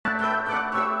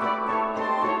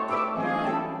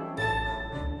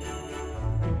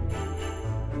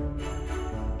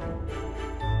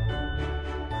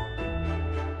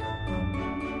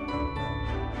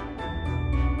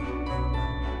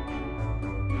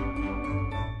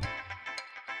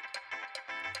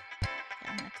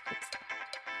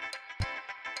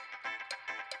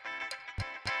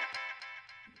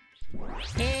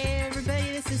Hey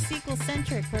everybody, this is Sequel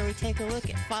Centric, where we take a look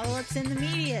at follow-ups in the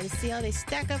media to see how they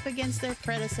stack up against their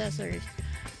predecessors.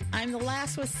 I'm the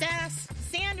last with Sass,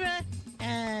 Sandra,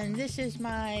 and this is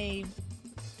I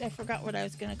forgot what I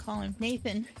was going to call him,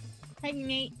 Nathan. Hi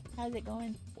Nate, how's it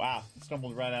going? Wow,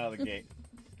 stumbled right out of the gate.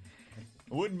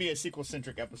 It wouldn't be a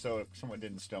sequel-centric episode if someone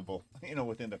didn't stumble,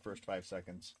 within the first 5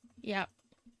 seconds. Yeah.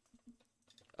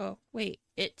 Oh, wait,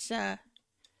 he's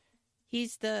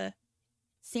the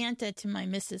Santa to my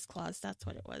Mrs. Claus, that's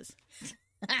what it was.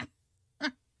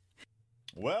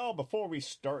 Well, before we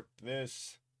start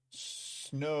this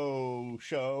snow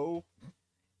show,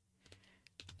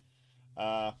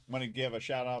 I want to give a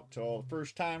shout out to all the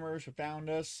first timers who found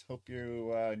us. Hope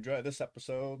you enjoyed this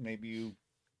episode. Maybe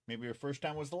your first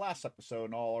time was the last episode,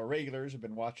 and all our regulars have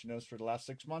been watching us for the last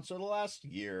 6 months or the last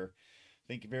year.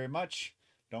 Thank you very much.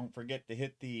 Don't forget to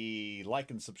hit the like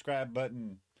and subscribe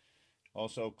button.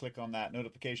 Also, click on that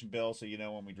notification bell so you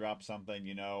know when we drop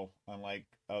something, unlike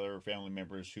other family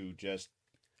members who just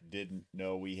didn't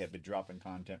know we had been dropping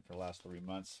content for the last 3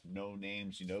 months. No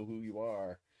names, you know who you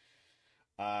are.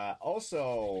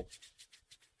 Also,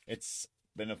 it's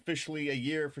been officially a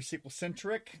year for Sequel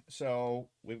Centric, so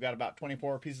we've got about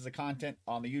 24 pieces of content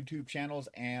on the YouTube channels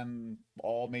and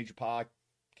all major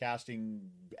podcasting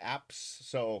apps.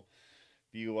 So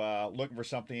if you looking for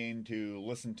something to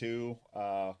listen to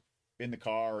in the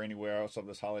car or anywhere else of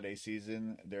this holiday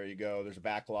season, there you go. There's a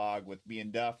backlog with me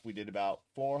and Duff. We did about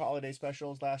 4 holiday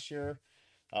specials last year.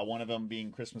 One of them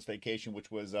being Christmas Vacation, which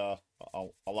was a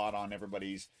lot on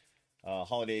everybody's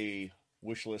holiday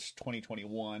wish list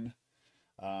 2021.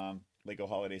 Lego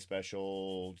Holiday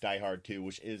Special, Die Hard 2,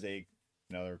 which is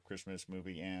another Christmas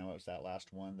movie, and what was that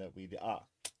last one that we did?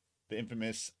 The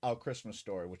infamous A Christmas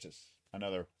Story, which is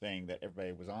another thing that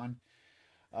everybody was on.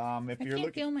 If I you're can't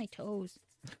looking, feel my toes.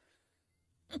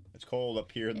 it's cold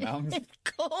up here in the mountains. It's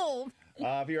cold.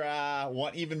 If you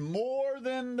want even more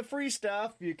than the free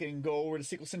stuff, you can go over to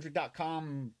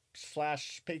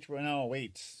sequelcentric.com/Patreon. No,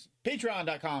 wait,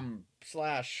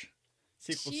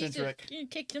 patreon.com/sequelcentric. You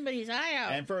take somebody's eye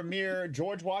out. And for a mere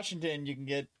George Washington, you can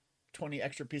get 20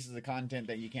 extra pieces of content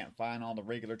that you can't find on the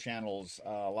regular channels.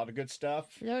 A lot of good stuff.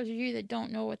 For those of you that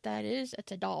don't know what that is,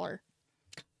 it's $1.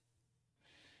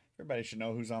 Everybody should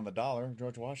know who's on the dollar.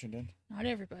 George Washington. Not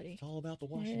everybody. It's all about the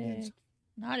Washingtons.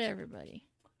 Not everybody.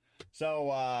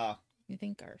 So, You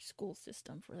think our school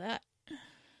system for that?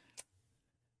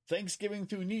 Thanksgiving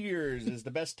through New Year's is the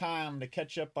best time to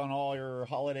catch up on all your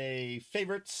holiday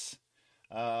favorites.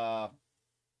 Tell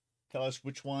us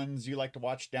which ones you like to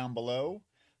watch down below.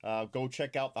 Go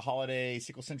check out the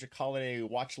Sequel-Centric Holiday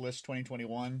Watch List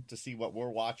 2021 to see what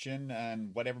we're watching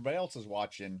and what everybody else is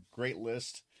watching. Great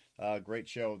list. Great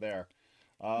show there.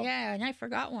 Yeah, and I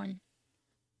forgot one.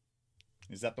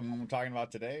 Is that the one we're talking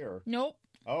about today? Or Nope.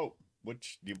 Oh,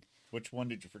 which one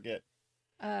did you forget?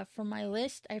 From my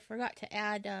list, I forgot to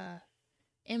add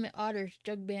Emmett Otter's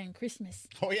Jug Band Christmas.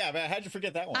 Oh, yeah, man. How'd you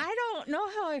forget that one? I don't know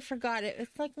how I forgot it.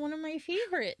 It's like one of my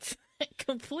favorites.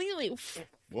 Completely.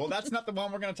 Well, that's not the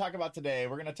one we're going to talk about today.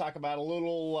 We're going to talk about a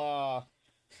little...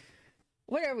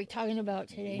 What are we talking about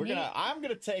today, Nate? I'm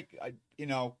going to take,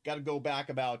 got to go back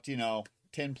about, 10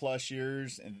 plus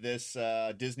years. And this,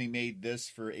 Disney made this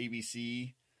for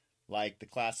ABC. Like the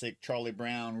classic Charlie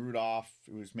Brown, Rudolph.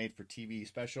 It was made for TV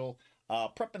special.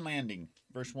 Prep and Landing.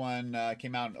 First one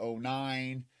came out in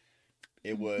 2009.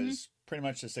 It was pretty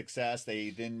much a success. They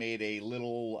then made a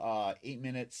little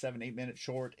 7-8 minute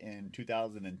short in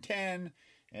 2010.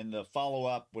 And the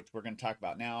follow-up, which we're going to talk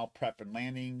about now, Prep and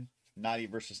Landing, Naughty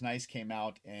vs. Nice, came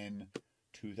out in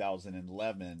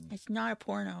 2011. It's not a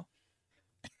porno.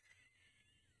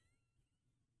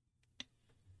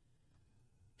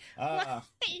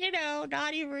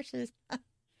 Naughty versus...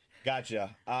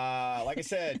 Gotcha. Like I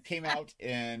said, came out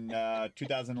in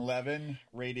 2011,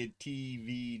 rated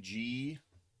TVG,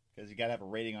 because you got to have a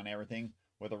rating on everything,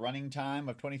 with a running time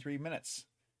of 23 minutes.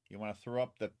 You want to throw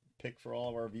up the pick for all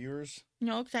of our viewers?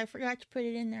 No, because I forgot to put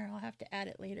it in there. I'll have to add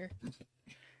it later.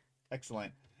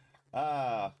 Excellent.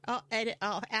 I'll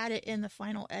add it in the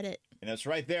final edit. And it's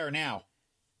right there now.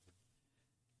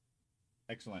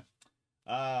 Excellent.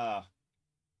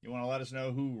 You want to let us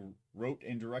know who wrote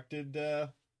and directed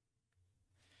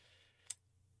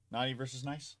Naughty vs.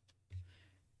 Nice?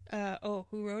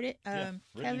 Who wrote it? Written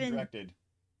Kevin. and directed.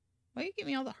 Why you give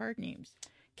me all the hard names?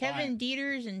 Kevin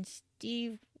Dieters and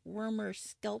Steve Wormer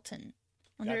Skelton.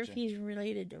 Wonder if he's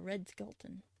related to Red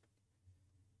Skelton.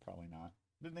 Probably not.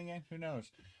 Good thing, who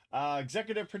knows?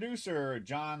 Executive producer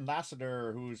John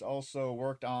Lasseter, who's also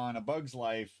worked on A Bug's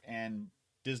Life and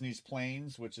Disney's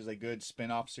Planes, which is a good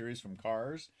spin-off series from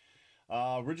Cars.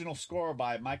 Original score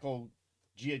by Michael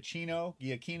Giacchino,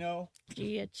 Giacchino.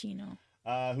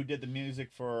 who did the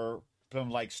music for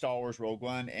films like Star Wars Rogue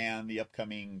One and the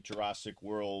upcoming Jurassic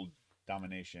World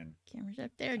Domination. Camera's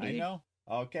up there, dude. I know.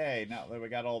 Okay, now that we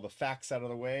got all the facts out of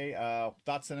the way,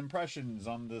 thoughts and impressions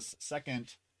on this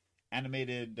second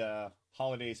animated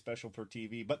holiday special for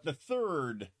TV, but the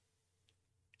third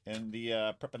in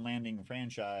the Prep and Landing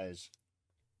franchise.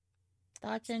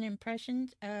 Thoughts and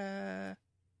impressions.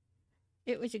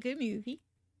 It was a good movie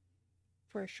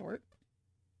for a short.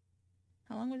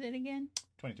 How long was it again?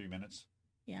 23 minutes.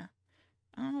 Yeah.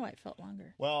 I don't know why it felt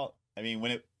longer. Well, I mean,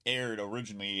 when it aired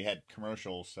originally, it had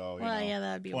commercials, so you know, yeah,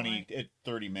 that'd be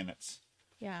 30 minutes.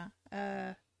 Yeah.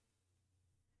 I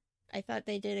thought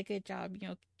they did a good job,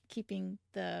 keeping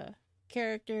the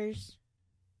characters,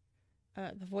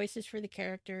 the voices for the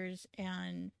characters,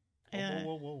 and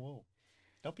Whoa.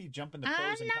 Don't be jumping the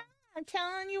pros and cons. I'm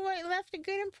telling you what left a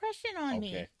good impression on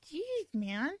me. Jeez,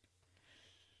 man.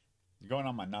 You're going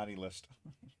on my naughty list.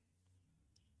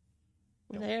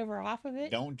 Was I ever off of it?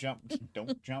 Don't jump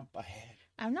ahead.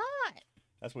 I'm not.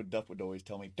 That's what Duff would always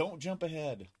tell me. Don't jump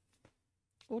ahead.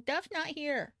 Well, Duff's not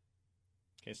here.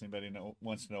 In case anybody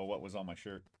wants to know what was on my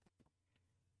shirt.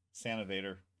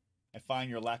 Sanovator. I find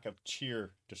your lack of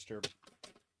cheer disturbing.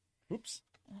 Oops.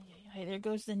 Hey, there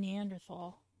goes the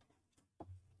Neanderthal.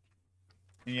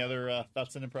 Any other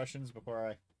thoughts and impressions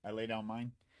before I lay down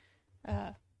mine?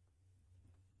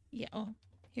 Yeah. Oh,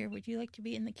 here, would you like to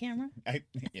be in the camera?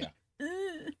 Yeah.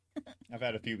 I've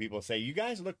had a few people say, you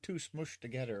guys look too smushed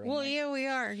together. Well, yeah, we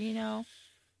are,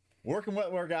 Working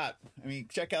what we got. I mean,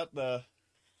 check out the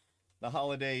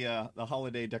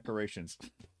holiday decorations.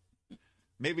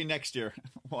 Maybe next year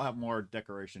we'll have more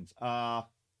decorations.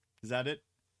 Is that it?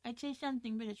 I'd say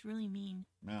something, but it's really mean.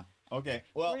 Yeah. Okay.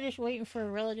 Well, we're just waiting for a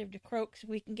relative to croak so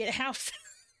we can get a house.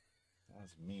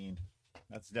 That's mean.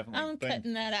 That's definitely. I'm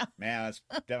cutting that out. Man, that's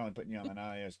definitely putting you on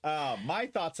my ears. My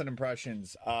thoughts and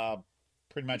impressions.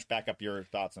 Pretty much back up your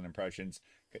thoughts and impressions.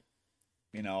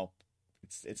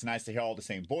 It's nice to hear all the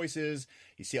same voices.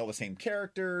 You see all the same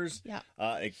characters. Yeah.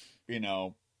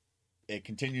 It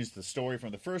continues the story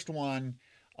from the first one.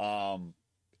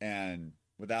 And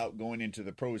without going into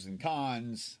the pros and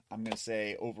cons, I'm going to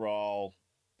say overall,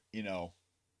 it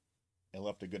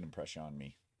left a good impression on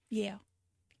me. Yeah.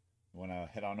 You want to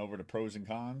head on over to pros and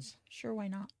cons? Sure, why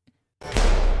not?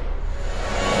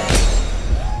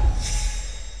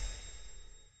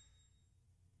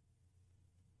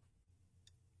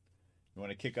 You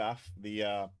want to kick off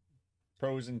the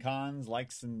pros and cons,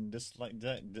 likes and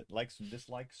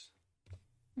dislikes?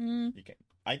 You can.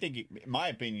 I think, in my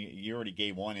opinion, you already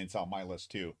gave one, and it's on my list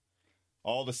too.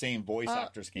 All the same voice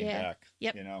actors came back.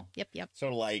 Yep. Yep.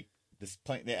 Sort of like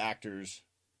the actors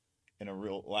in a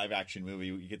real live action movie.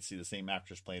 You get to see the same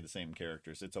actors play the same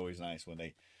characters. It's always nice when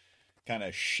they kind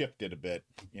of shift it a bit.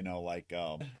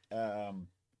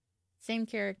 Same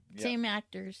character, same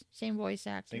actors, same voice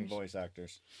actors. Same voice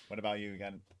actors. What about you? You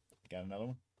got another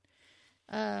one?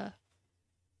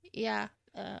 Yeah.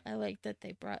 I like that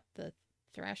they brought the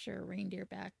Thrasher reindeer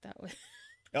back. That was.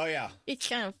 Oh yeah. It's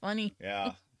kind of funny.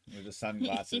 Yeah, with the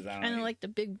sunglasses. Kind of like the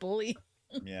big bully.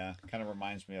 Yeah, kind of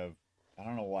reminds me of. I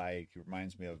don't know why it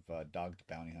reminds me of Dog the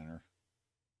Bounty Hunter.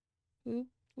 Who?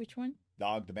 Which one?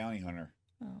 Dog the Bounty Hunter.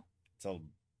 Oh. It's a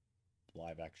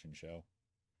live action show.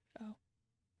 Oh.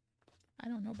 I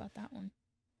don't know about that one.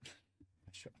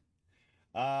 Sure.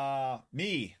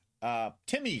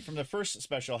 Timmy from the first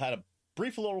special had a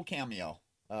brief little cameo.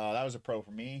 That was a pro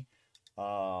for me.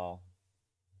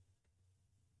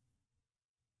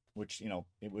 Which,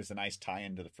 it was a nice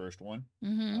tie-in to the first one.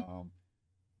 Mm-hmm.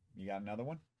 You got another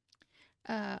one?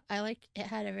 I liked it.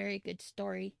 Had a very good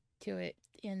story to it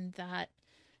in that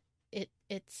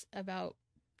it's about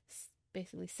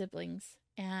basically siblings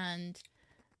and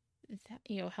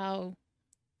how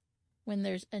when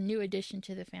there's a new addition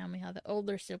to the family, how the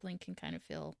older sibling can kind of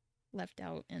feel left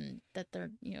out, and that their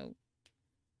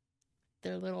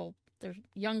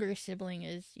younger sibling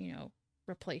is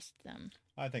replaced them.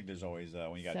 I think there's always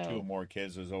when you got two or more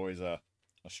kids, there's always a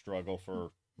struggle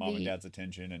for mom and dad's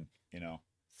attention, and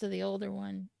So the older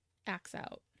one acts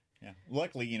out. Yeah.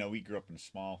 Luckily, we grew up in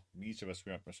each of us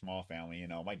grew up in a small family.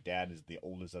 My dad is the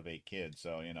oldest of 8 kids,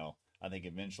 so I think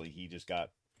eventually he just got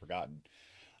forgotten.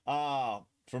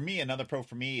 For me, another pro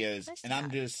for me is, That's and sad.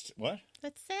 I'm just what?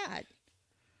 That's sad.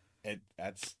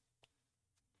 That's.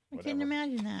 I Whatever. couldn't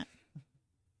imagine that.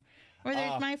 Or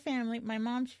there's my family, my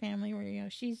mom's family, where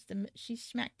she's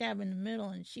smack dab in the middle,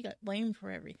 and she got blamed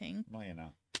for everything. Well,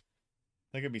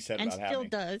 there could be said And about still having.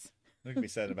 does. There could be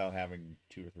said about having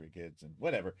 2 or 3 kids and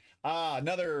whatever.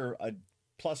 Another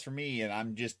plus for me, and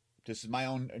I'm just this is my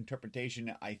own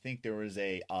interpretation. I think there was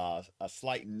a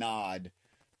slight nod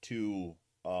to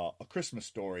A Christmas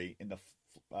Story in the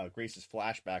Grace's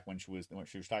flashback when she was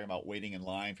talking about waiting in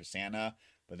line for Santa,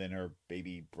 but then her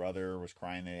baby brother was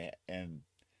crying and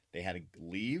they had to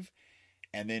leave.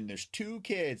 And then there's two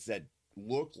kids that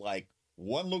look like,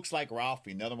 one looks like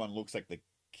Ralphie, the other one looks like the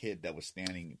kid that was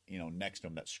standing, next to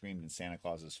him that screamed in Santa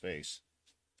Claus's face.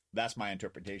 That's my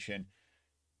interpretation.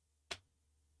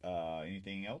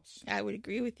 Anything else? I would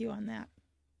agree with you on that.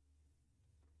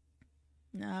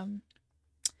 No,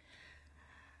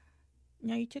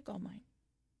 you took all mine.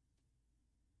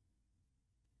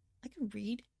 I can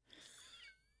read.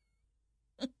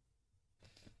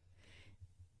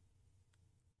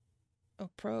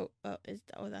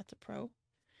 That's a pro.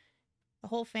 The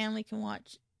whole family can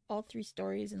watch all 3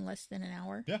 stories in less than an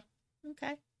hour. Yeah.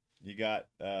 Okay. You got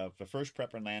the first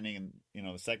Prep and Landing, and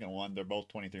the second one. They're both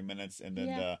 23 minutes, and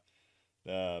then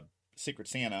the Secret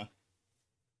Santa.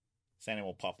 Santa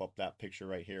will pop up that picture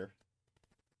right here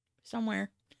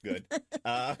somewhere. Good.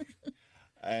 That's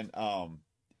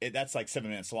like 7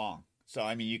 minutes long. So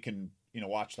I mean, you can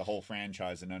watch the whole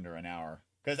franchise in under an hour.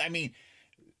 Because I mean,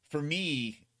 for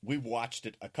me, we've watched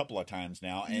it a couple of times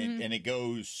now, and it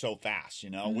goes so fast,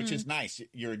 which is nice.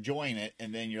 You're enjoying it,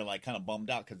 and then you're like kind of bummed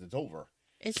out because it's over.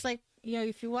 It's like,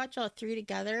 if you watch all 3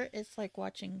 together, it's like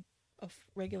watching a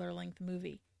regular length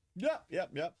movie. Yep.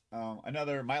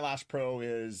 My last pro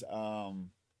is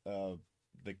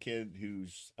the kid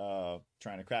who's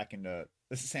trying to crack into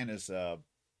Santa's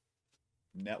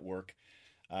network,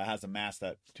 has a mask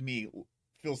that, to me,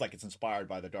 feels like it's inspired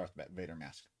by the Darth Vader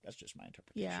mask. That's just my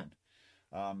interpretation.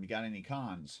 Yeah. You got any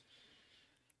cons?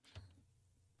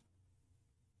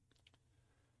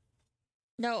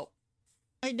 No,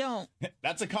 I don't.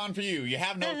 That's a con for you. You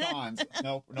have no cons.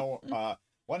 No.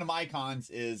 One of my cons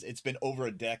is it's been over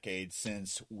a decade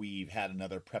since we've had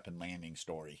another Prep and Landing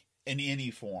story in any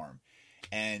form.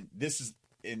 And this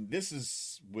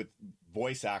is with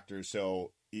voice actors.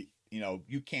 So,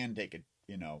 you can take a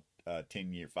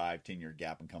 10-year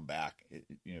gap and come back, if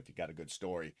you got a good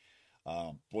story.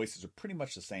 Voices are pretty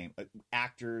much the same.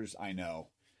 Actors, I know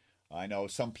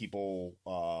some people,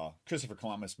 Christopher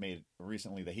Columbus made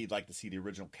recently that he'd like to see the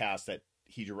original cast that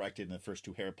he directed in the first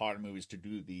 2 Harry Potter movies to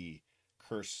do the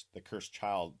cursed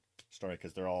child story,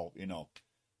 because they're all,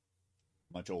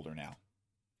 much older now.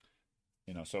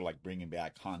 Sort of like bringing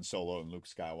back Han Solo and Luke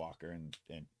Skywalker and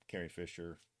Carrie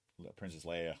Fisher, Princess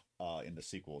Leia, in the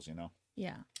sequels,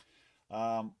 Yeah.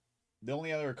 The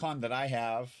only other con that I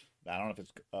have, I don't know if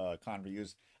it's a con for you,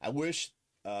 is I wish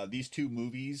these 2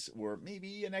 movies were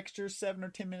maybe an extra 7 or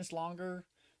 10 minutes longer,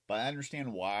 but I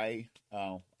understand why.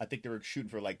 I think they were shooting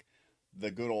for like the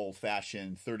good old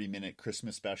fashioned 30-minute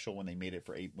Christmas special when Disney made it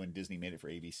for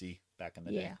ABC back in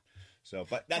the day. So,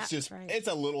 but that's just right. It's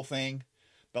a little thing.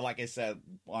 But like I said,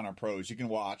 on our pros, you can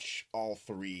watch all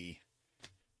 3,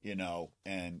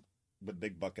 and with a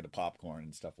big bucket of popcorn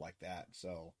and stuff like that.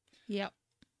 So, yep.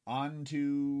 On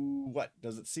to what?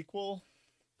 Does it sequel?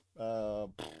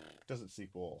 Does it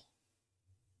sequel?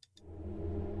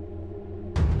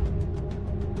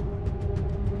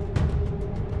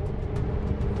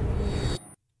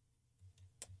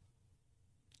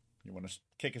 You want to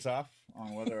kick us off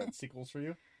on whether it's sequels for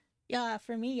you? Yeah,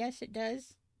 for me, yes, it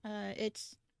does. It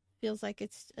feels like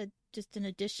it's just an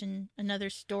addition, another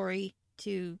story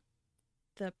to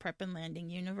the Prep and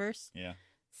Landing universe. Yeah.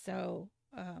 So,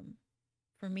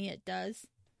 for me, it does.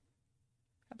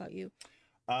 How about you?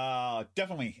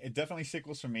 Definitely. It definitely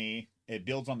sequels for me. It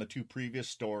builds on the 2 previous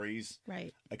stories.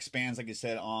 Right. Expands, like you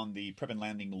said, on the Prep and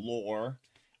Landing lore.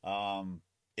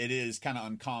 It is kind of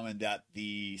uncommon that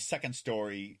the second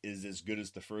story is as good as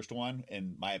the first one.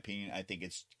 In my opinion, I think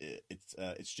it's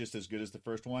just as good as the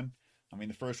first one. I mean,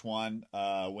 the first one,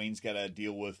 Wayne's got to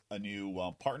deal with a new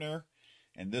partner,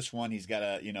 and this one he's got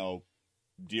to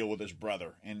deal with his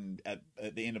brother. And at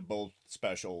the end of both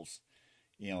specials,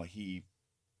 he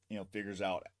figures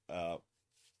out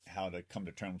how to come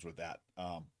to terms with that.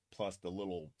 Plus, the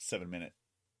little 7-minute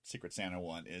Secret Santa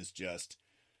one is just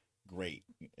great.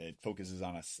 It focuses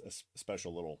on a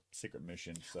special little secret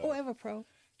mission. So, I have a pro.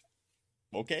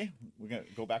 Okay, we're gonna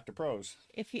go back to pros.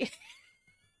 If you,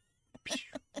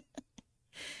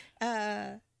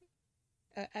 a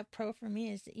pro for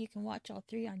me is that you can watch all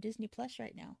 3 on Disney Plus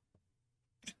right now.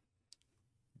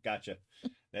 Gotcha.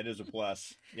 That is a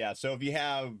plus. Yeah. So if you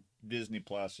have Disney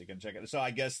Plus, you can check it. So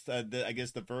I guess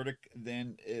the verdict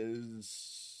then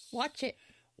is watch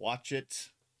it,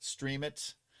 stream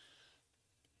it.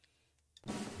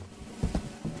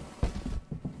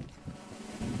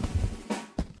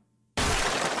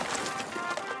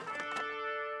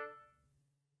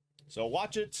 So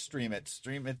watch it, stream it.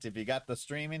 Stream it. If you got the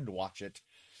streaming, watch it.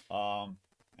 I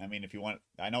mean, if you want,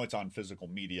 I know it's on physical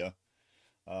media.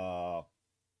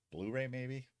 Blu-ray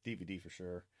maybe, DVD for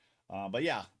sure. But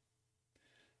yeah,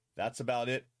 that's about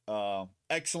it.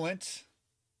 Excellent.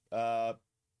 A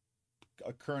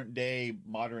current day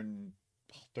modern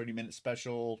 30-minute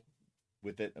special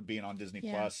with it being on Disney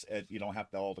Plus. You don't have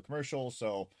all the commercials,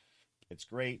 so it's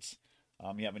great.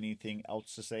 You have anything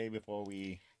else to say before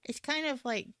we? It's kind of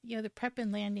like, the prep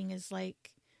and landing is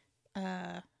like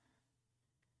when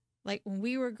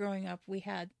we were growing up, we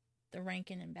had the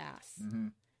Rankin and Bass,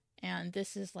 and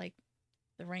this is like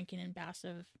the Rankin and Bass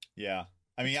of I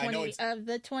mean, I know it's of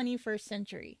the 21st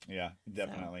century. Yeah,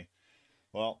 definitely.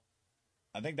 So. Well,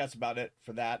 I think that's about it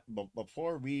for that. But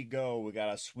before we go, we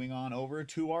gotta swing on over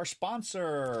to our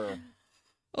sponsor.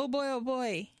 Oh boy! Oh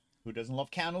boy! Who doesn't love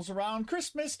candles around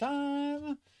Christmas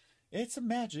time? It's a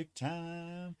magic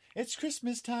time. It's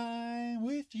Christmas time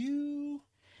with you.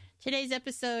 Today's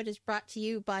episode is brought to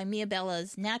you by Mia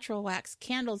Bella's Natural Wax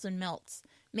Candles and Melts,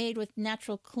 made with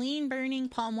natural clean burning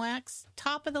palm wax,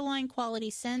 top of the line quality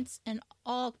scents, and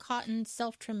all cotton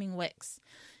self-trimming wicks.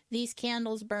 These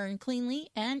candles burn cleanly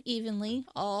and evenly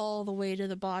all the way to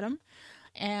the bottom,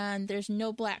 and there's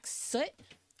no black soot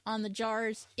on the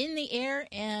jars, in the air,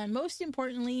 and most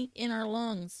importantly, in our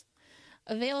lungs.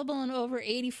 Available in over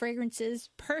 80 fragrances,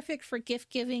 perfect for gift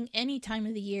giving any time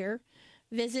of the year.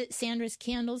 Visit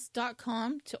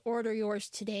sandrascandles.com to order yours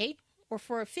today, or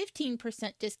for a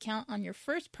 15% discount on your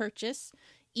first purchase,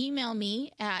 email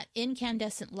me at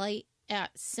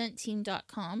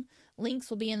incandescentlight@scentteam.com. Links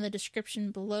will be in the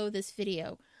description below this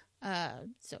video.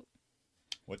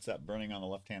 What's that burning on the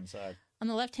left-hand side? On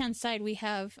the left-hand side, we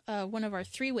have one of our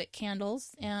 3-wick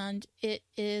candles, and it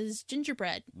is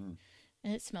gingerbread.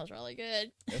 And it smells really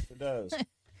good. Yes, it does.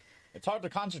 It's hard to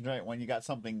concentrate when you got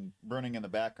something burning in the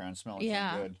background smelling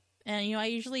so good. And, I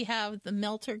usually have the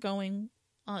melter going,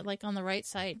 like on the right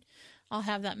side. I'll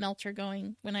have that melter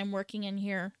going when I'm working in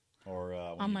here. Or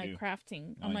on my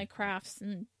crafting, on my crafts,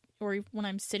 or when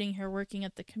I'm sitting here working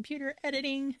at the computer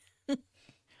editing.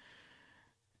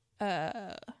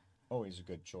 Always a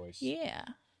good choice. Yeah.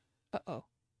 Uh-oh.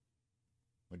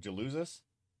 Would you lose us?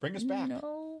 Bring us back.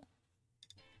 No.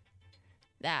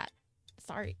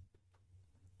 Sorry.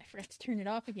 I forgot to turn it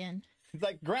off again. It's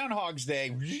like Groundhog's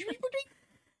Day.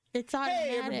 It's automatic.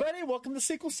 Hey, everybody. Welcome to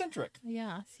Sequel Centric.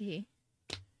 Yeah, see.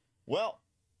 Well.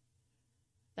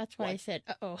 That's why I said,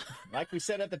 uh-oh. Like we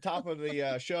said at the top of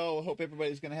the show, hope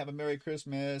everybody's going to have a Merry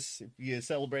Christmas. If you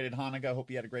celebrated Hanukkah, hope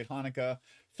you had a great Hanukkah.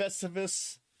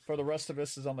 Festivus for the rest of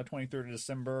us is on the 23rd of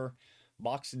December.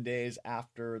 Boxing Day is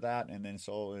after that, and then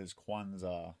so is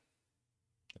Kwanzaa,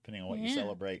 depending on what you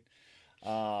celebrate.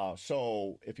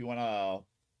 So if you want to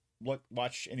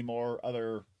watch any more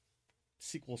other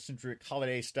sequel-centric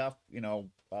holiday stuff,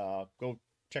 go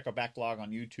check our backlog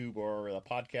on YouTube or the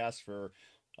podcast for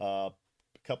a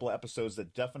couple of episodes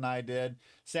that Duff and I did.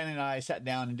 Sandy and I sat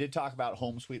down and did talk about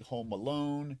Home Sweet Home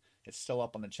Alone. It's still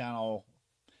up on the channel.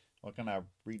 We're going to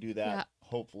redo that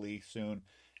hopefully soon.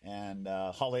 And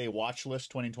Holiday Watch List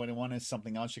 2021 is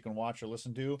something else you can watch or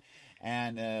listen to.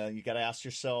 And you got to ask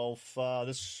yourself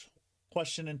this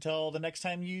question until the next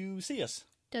time you see us.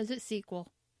 Does it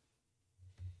sequel?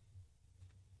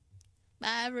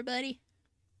 Bye, everybody.